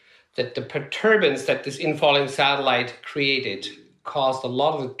prove, that the perturbance that this infalling satellite created caused a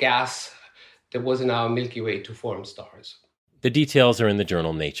lot of the gas that was in our Milky Way to form stars. The details are in the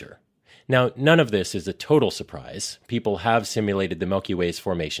journal Nature. Now, none of this is a total surprise. People have simulated the Milky Way's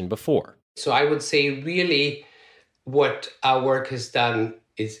formation before. So I would say really what our work has done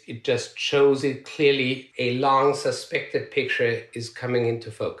is it just shows it clearly. A long suspected picture is coming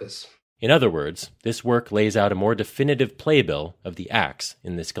into focus. In other words, this work lays out a more definitive playbill of the acts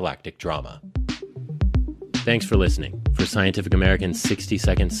in this galactic drama. Thanks for listening. For Scientific American's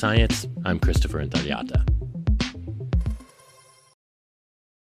 60-Second Science, I'm Christopher Intagliata.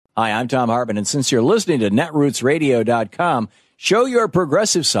 Hi, I'm Tom Hartman, and since you're listening to netrootsradio.com, show your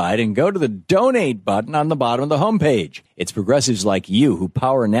progressive side and go to the donate button on the bottom of the homepage. It's progressives like you who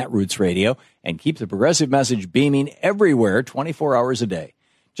power Netroots Radio and keep the progressive message beaming everywhere 24 hours a day.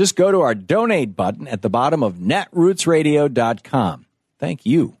 Just go to our donate button at the bottom of netrootsradio.com. Thank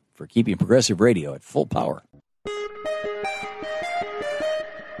you for keeping progressive radio at full power.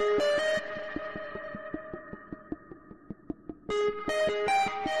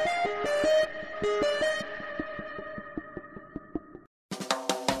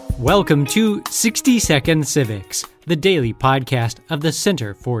 Welcome to 60-Second Civics, the daily podcast of the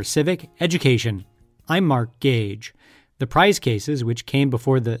Center for Civic Education. I'm Mark Gage. The prize cases, which came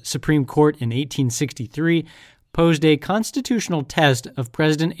before the Supreme Court in 1863, posed a constitutional test of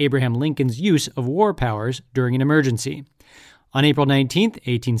President Abraham Lincoln's use of war powers during an emergency. On April 19,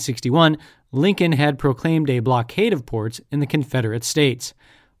 1861, Lincoln had proclaimed a blockade of ports in the Confederate States.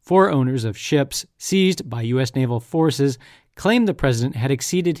 4 owners of ships seized by U.S. naval forces claimed the president had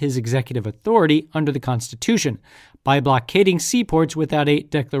exceeded his executive authority under the Constitution by blockading seaports without a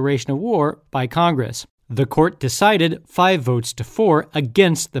declaration of war by Congress. The court decided 5 votes to 4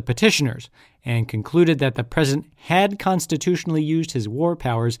 against the petitioners and concluded that the president had constitutionally used his war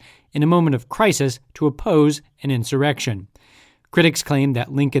powers in a moment of crisis to oppose an insurrection. Critics claimed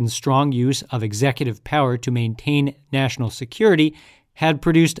that Lincoln's strong use of executive power to maintain national security had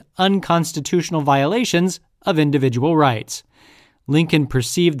produced unconstitutional violations of individual rights. Lincoln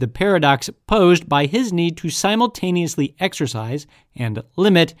perceived the paradox posed by his need to simultaneously exercise and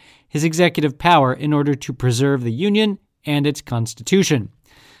limit his executive power in order to preserve the Union and its Constitution.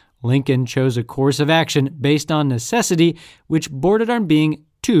 Lincoln chose a course of action based on necessity, which bordered on being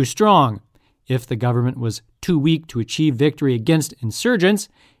too strong. If the government was too weak to achieve victory against insurgents,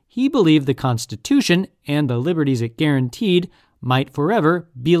 he believed the Constitution and the liberties it guaranteed might forever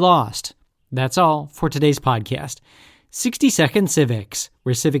be lost. That's all for today's podcast. 60-Second Civics,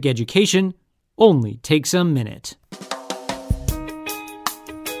 where civic education only takes a minute.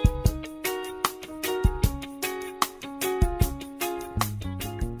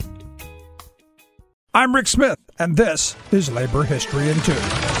 I'm Rick Smith, and this is Labor History in 2.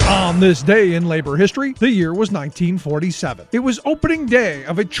 On this day in labor history, the year was 1947. It was opening day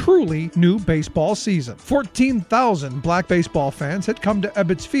of a truly new baseball season. 14,000 black baseball fans had come to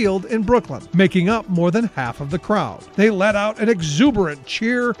Ebbets Field in Brooklyn, making up more than half of the crowd. They let out an exuberant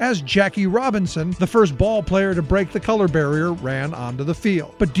cheer as Jackie Robinson, the first ball player to break the color barrier, ran onto the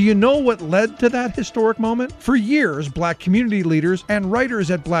field. But do you know what led to that historic moment? For years, black community leaders and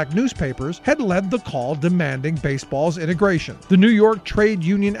writers at black newspapers had led the call demanding baseball's integration. The New York Trade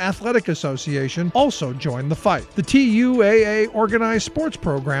Union Athletic Association also joined the fight. The TUAA organized sports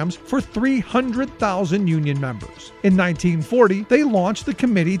programs for 300,000 union members. In 1940, they launched the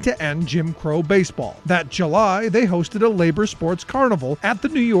Committee to End Jim Crow Baseball. That July, they hosted a labor sports carnival at the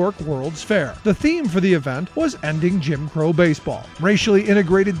New York World's Fair. The theme for the event was Ending Jim Crow Baseball. Racially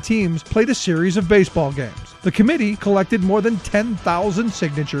integrated teams played a series of baseball games. The committee collected more than 10,000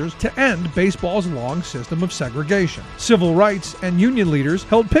 signatures to end baseball's long system of segregation. Civil rights and union leaders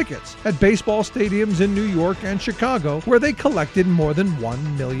held pickets at baseball stadiums in New York and Chicago, where they collected more than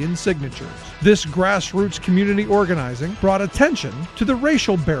 1 million signatures. This grassroots community organizing brought attention to the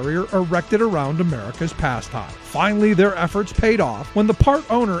racial barrier erected around America's pastime. Finally, their efforts paid off when the part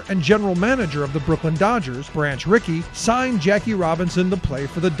owner and general manager of the Brooklyn Dodgers, Branch Rickey, signed Jackie Robinson to play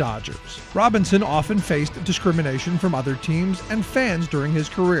for the Dodgers. Robinson often faced discrimination from other teams and fans during his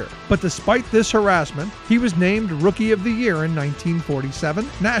career. But despite this harassment, he was named Rookie of the Year in 1947,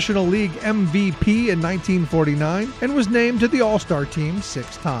 National League MVP in 1949, and was named to the All-Star team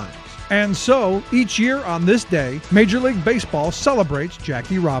 6 times. And so, each year on this day, Major League Baseball celebrates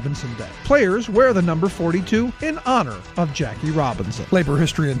Jackie Robinson Day. Players wear the number 42 in honor of Jackie Robinson. Labor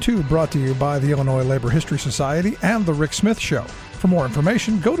History in 2 brought to you by the Illinois Labor History Society and The Rick Smith Show. For more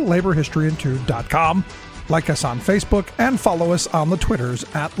information, go to laborhistoryin2.com, like us on Facebook, and follow us on the Twitters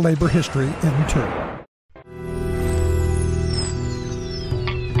at Labor History in 2.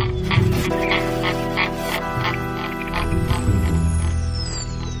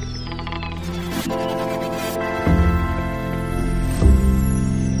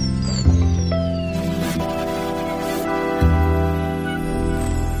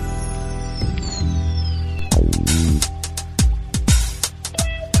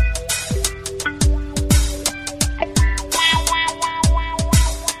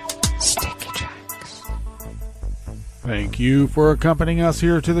 Thank you for accompanying us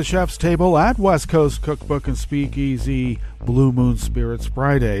here to the chef's table at West Coast Cookbook and Speakeasy Blue Moon Spirits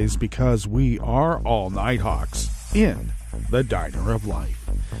Fridays, because we are all Nighthawks in the Diner of Life.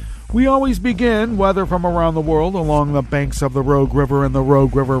 We always begin, whether from around the world, along the banks of the Rogue River in the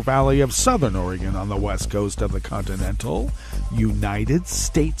Rogue River Valley of Southern Oregon on the west coast of the continental United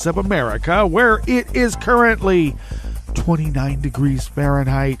States of America, where it is currently 29 degrees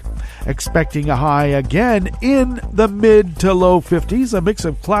Fahrenheit, expecting a high again in the mid to low 50s. A mix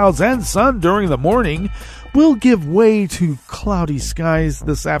of clouds and sun during the morning will give way to cloudy skies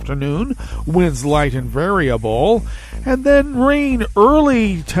this afternoon, winds light and variable, and then rain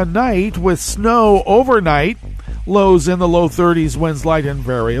early tonight with snow overnight, lows in the low 30s, winds light and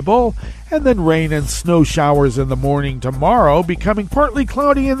variable, and then rain and snow showers in the morning tomorrow, becoming partly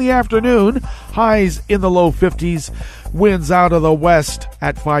cloudy in the afternoon, highs in the low 50s, winds out of the west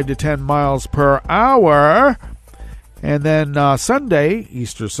at 5 to 10 miles per hour. And then Sunday,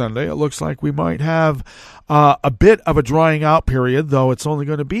 Easter Sunday, it looks like we might have a bit of a drying out period, though it's only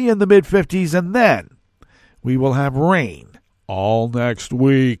going to be in the mid-50s, and then we will have rain all next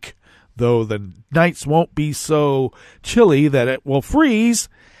week, though the nights won't be so chilly that it will freeze.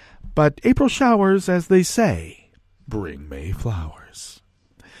 But April showers, as they say, bring May flowers.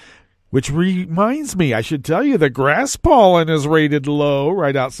 Which reminds me, I should tell you, the grass pollen is rated low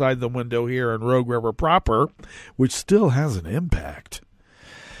right outside the window here in Rogue River proper, which still has an impact.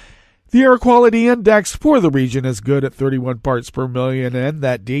 The air quality index for the region is good at 31 parts per million, and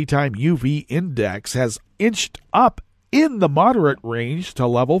that daytime UV index has inched up in the moderate range to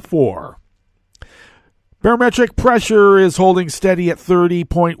level 4. Barometric pressure is holding steady at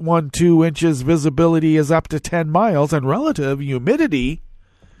 30.12 inches. Visibility is up to 10 miles, and relative humidity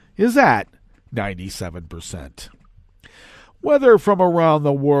is at 97%. Weather from around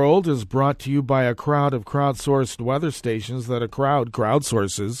the world is brought to you by a crowd of crowdsourced weather stations that a crowd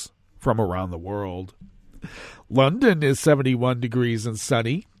crowdsources from around the world. London is 71 degrees and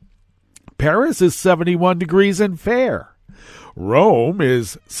sunny. Paris is 71 degrees and fair. Rome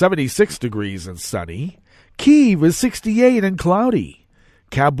is 76 degrees and sunny. Kyiv is 68 and cloudy.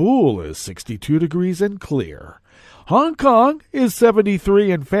 Kabul is 62 degrees and clear. Hong Kong is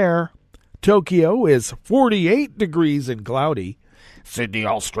 73 and fair. Tokyo is 48 degrees and cloudy. Sydney,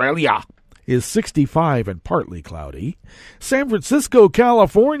 Australia is 65 and partly cloudy. San Francisco,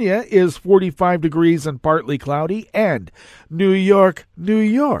 California is 45 degrees and partly cloudy. And New York, New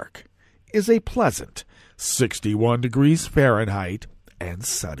York is a pleasant 61 degrees Fahrenheit and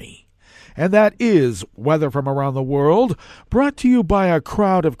sunny. And that is weather from around the world, brought to you by a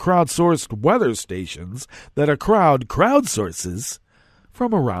crowd of crowdsourced weather stations that a crowd crowdsources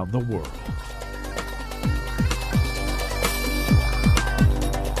from around the world.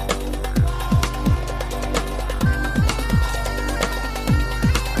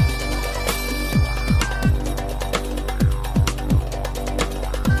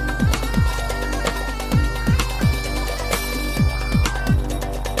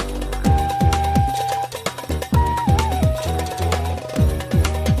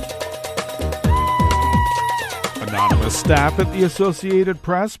 Staff at the Associated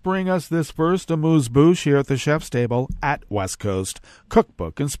Press bring us this first amuse-bouche here at the Chef's Table at West Coast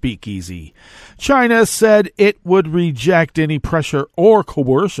Cookbook and Speakeasy. China said it would reject any pressure or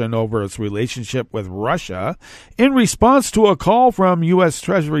coercion over its relationship with Russia in response to a call from U.S.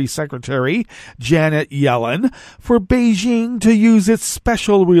 Treasury Secretary Janet Yellen for Beijing to use its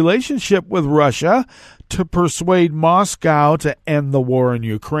special relationship with Russia to persuade Moscow to end the war in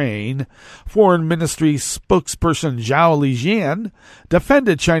Ukraine. Foreign Ministry spokesperson Zhao Lijian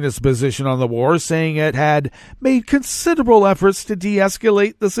defended China's position on the war, saying it had made considerable efforts to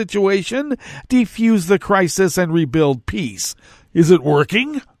de-escalate the situation, defuse the crisis, and rebuild peace. Is it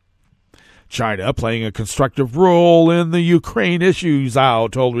working? China playing a constructive role in the Ukraine issue, Zhao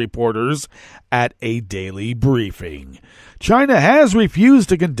told reporters at a daily briefing. China has refused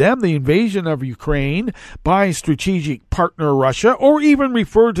to condemn the invasion of Ukraine by strategic partner Russia or even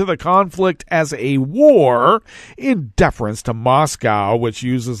referred to the conflict as a war in deference to Moscow, which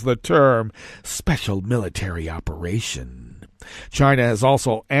uses the term special military operation. China has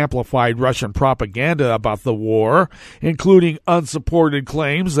also amplified Russian propaganda about the war, including unsupported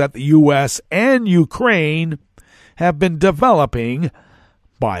claims that the U.S. and Ukraine have been developing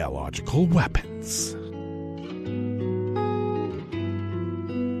biological weapons.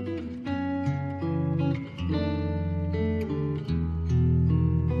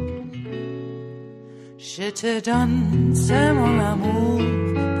 Je te donne ce mon amour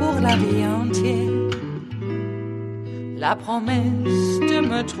pour la vie entière. La promesse de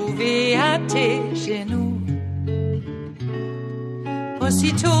me trouver à tes genoux.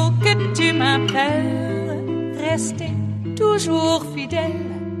 Aussitôt que tu m'appelles, rester toujours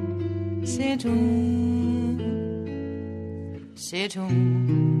fidèle. C'est tout, c'est tout.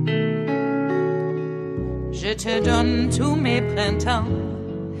 Je te donne tous mes printemps,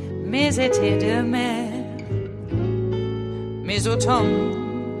 mes étés de mer. Mes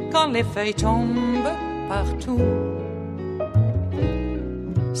automnes, quand les feuilles tombent partout.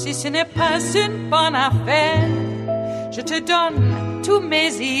 Si ce n'est pas une bonne affaire, je te donne tous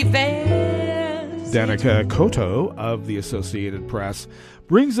mes hivers. Danica Koto of the Associated Press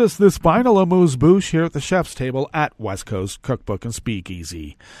brings us this final amuse-bouche here at the Chef's Table at West Coast Cookbook and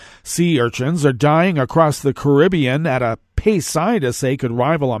Speakeasy. Sea urchins are dying across the Caribbean at a pace scientists say could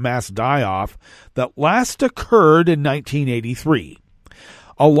rival a mass die-off that last occurred in 1983.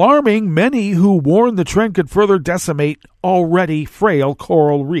 Alarming many who warned the trend could further decimate already frail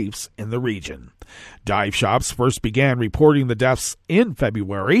coral reefs in the region. Dive shops first began reporting the deaths in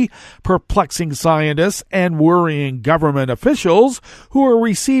February, perplexing scientists and worrying government officials who are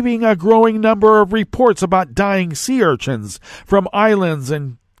receiving a growing number of reports about dying sea urchins from islands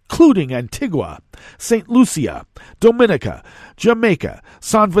including Antigua, St. Lucia, Dominica, Jamaica,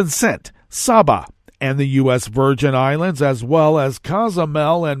 San Vicente, Saba, and the U.S. Virgin Islands, as well as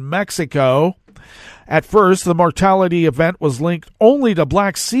Cozumel and Mexico. At first, the mortality event was linked only to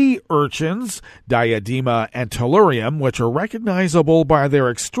black sea urchins, Diadema and Tellurium, which are recognizable by their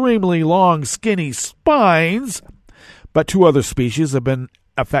extremely long, skinny spines. But two other species have been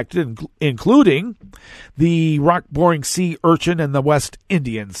affected, including the rock-boring sea urchin and the West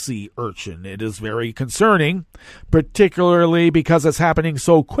Indian sea urchin. It is very concerning, particularly because it's happening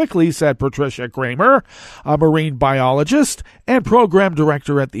so quickly, said Patricia Kramer, a marine biologist and program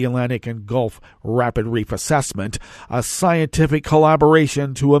director at the Atlantic and Gulf Rapid Reef Assessment, a scientific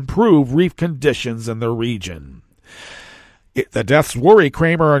collaboration to improve reef conditions in the region. The deaths worry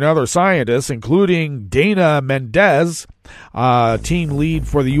Kramer and other scientists, including Dana Mendez, team lead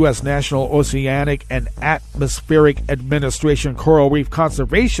for the U.S. National Oceanic and Atmospheric Administration Coral Reef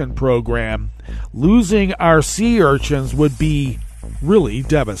Conservation Program. Losing our sea urchins would be really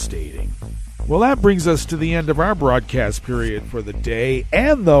devastating. Well, that brings us to the end of our broadcast period for the day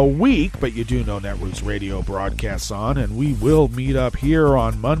and the week, but you do know Netroots Radio broadcasts on, and we will meet up here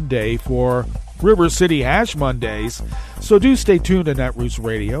on Monday for River City Hash Mondays, so do stay tuned to Netroots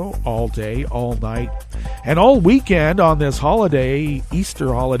Radio all day, all night, and all weekend on this holiday,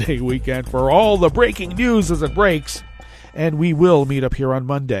 Easter holiday weekend, for all the breaking news as it breaks, and we will meet up here on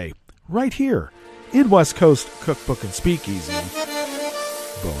Monday, right here in West Coast Cookbook and Speakeasy.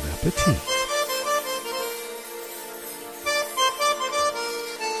 Bon appetit.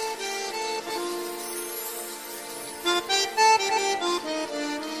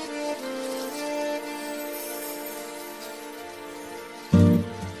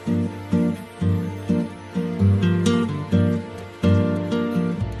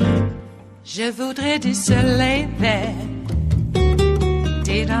 Je voudrais du soleil vert,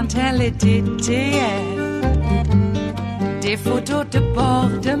 des dentelles et des théières, des photos de bord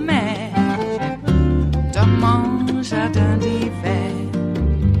de mer, dans mon jardin d'hiver.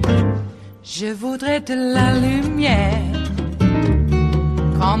 Je voudrais de la lumière,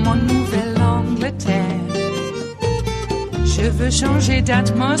 comme en Nouvelle-Angleterre. Je veux changer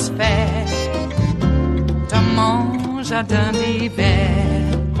d'atmosphère, dans mon jardin d'hiver.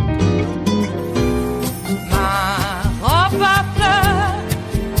 Robe à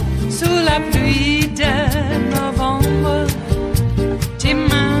fleurs, sous la pluie de novembre, tes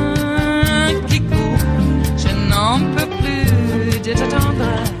mains qui courent, je n'en peux plus de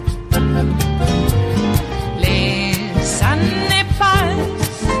t'attendre. Les années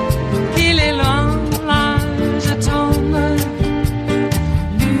passent, qu'il est loin, là je tombe.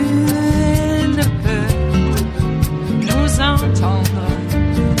 Nul ne peut nous entendre.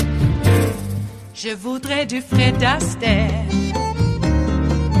 Je voudrais du Fred Astaire,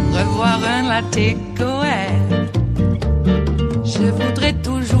 revoir un latte Goël. Je voudrais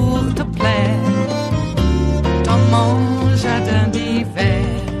toujours te plaire dans mon jardin d'hiver.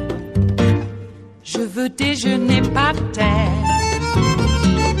 Je veux déjeuner par terre,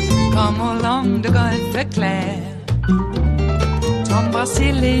 comme au long de golfe clair,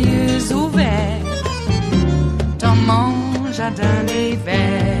 t'embrasser les yeux ouverts dans mon jardin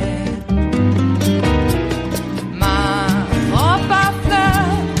d'hiver.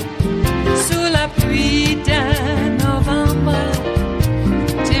 Pluie de novembre,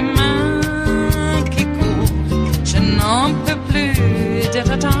 tes mains qui courent, je n'en peux plus de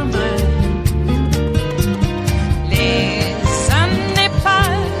t'attendre. Les années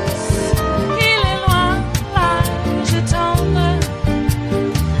passent, il est loin, là je tombe.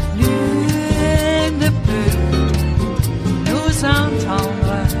 Nul ne peut nous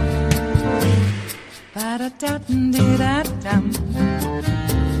entendre. Ba-da-da-dum-di-da-dum.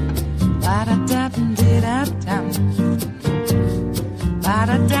 Ba-da-da-dum-di-da-dum.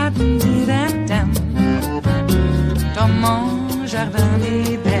 Ba-da-da-dum-di-da-dum. Dans mon jardin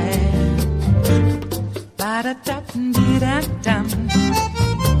d'hiver. Ba-da-da-dum-di-da-dum.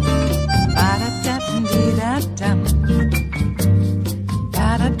 Ba-da-da-dum-di-da-dum.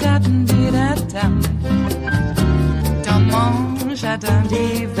 Ba-da-da-dum-di-da-dum. Dans mon jardin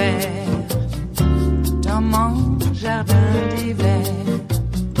d'hiver. Dans mon jardin d'hiver.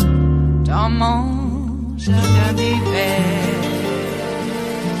 Dans mon jardin d'hiver.